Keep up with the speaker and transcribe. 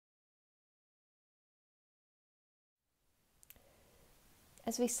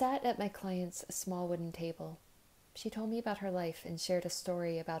As we sat at my client's small wooden table, she told me about her life and shared a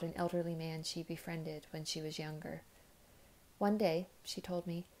story about an elderly man she befriended when she was younger. One day, she told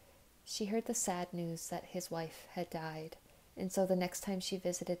me, she heard the sad news that his wife had died, and so the next time she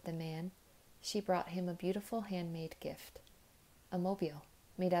visited the man, she brought him a beautiful handmade gift, a mobile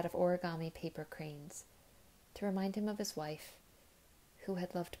made out of origami paper cranes, to remind him of his wife, who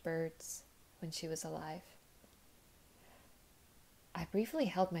had loved birds when she was alive. I briefly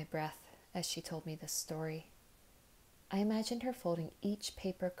held my breath as she told me this story. I imagined her folding each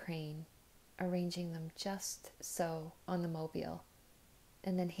paper crane, arranging them just so on the mobile,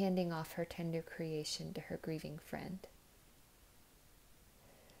 and then handing off her tender creation to her grieving friend.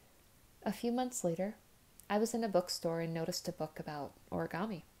 A few months later, I was in a bookstore and noticed a book about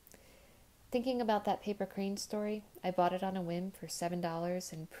origami. Thinking about that paper crane story, I bought it on a whim for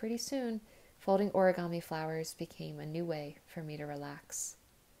 $7, and pretty soon, folding origami flowers became a new way for me to relax.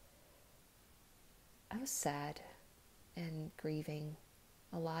 I was sad and grieving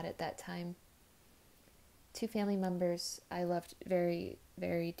a lot at that time. Two family members I loved very,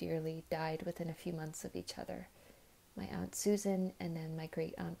 very dearly died within a few months of each other. My Aunt Susan and then my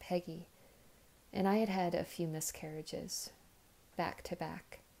great Aunt Peggy. And I had had a few miscarriages, back to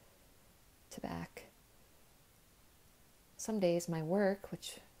back to back. Some days my work,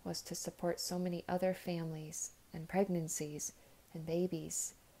 which was to support so many other families and pregnancies and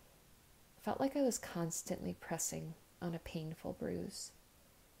babies, felt like I was constantly pressing on a painful bruise.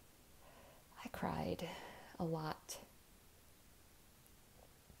 I cried a lot.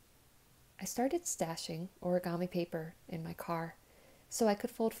 I started stashing origami paper in my car so I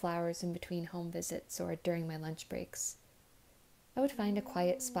could fold flowers in between home visits or during my lunch breaks. I would find a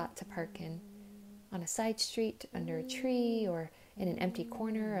quiet spot to park in, on a side street, under a tree, or in an empty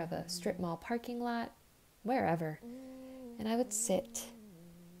corner of a strip mall parking lot, wherever, and I would sit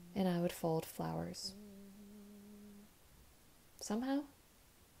and I would fold flowers. Somehow,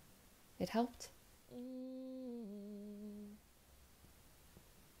 it helped.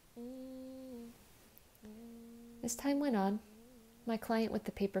 As time went on, my client with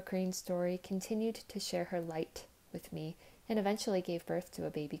the paper crane story continued to share her light with me and eventually gave birth to a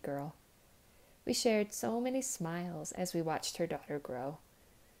baby girl. We shared so many smiles as we watched her daughter grow.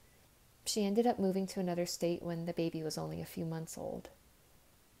 She ended up moving to another state when the baby was only a few months old.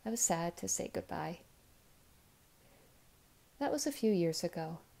 I was sad to say goodbye. That was a few years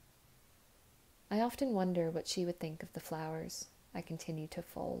ago. I often wonder what she would think of the flowers I continue to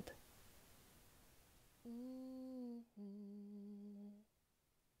fold.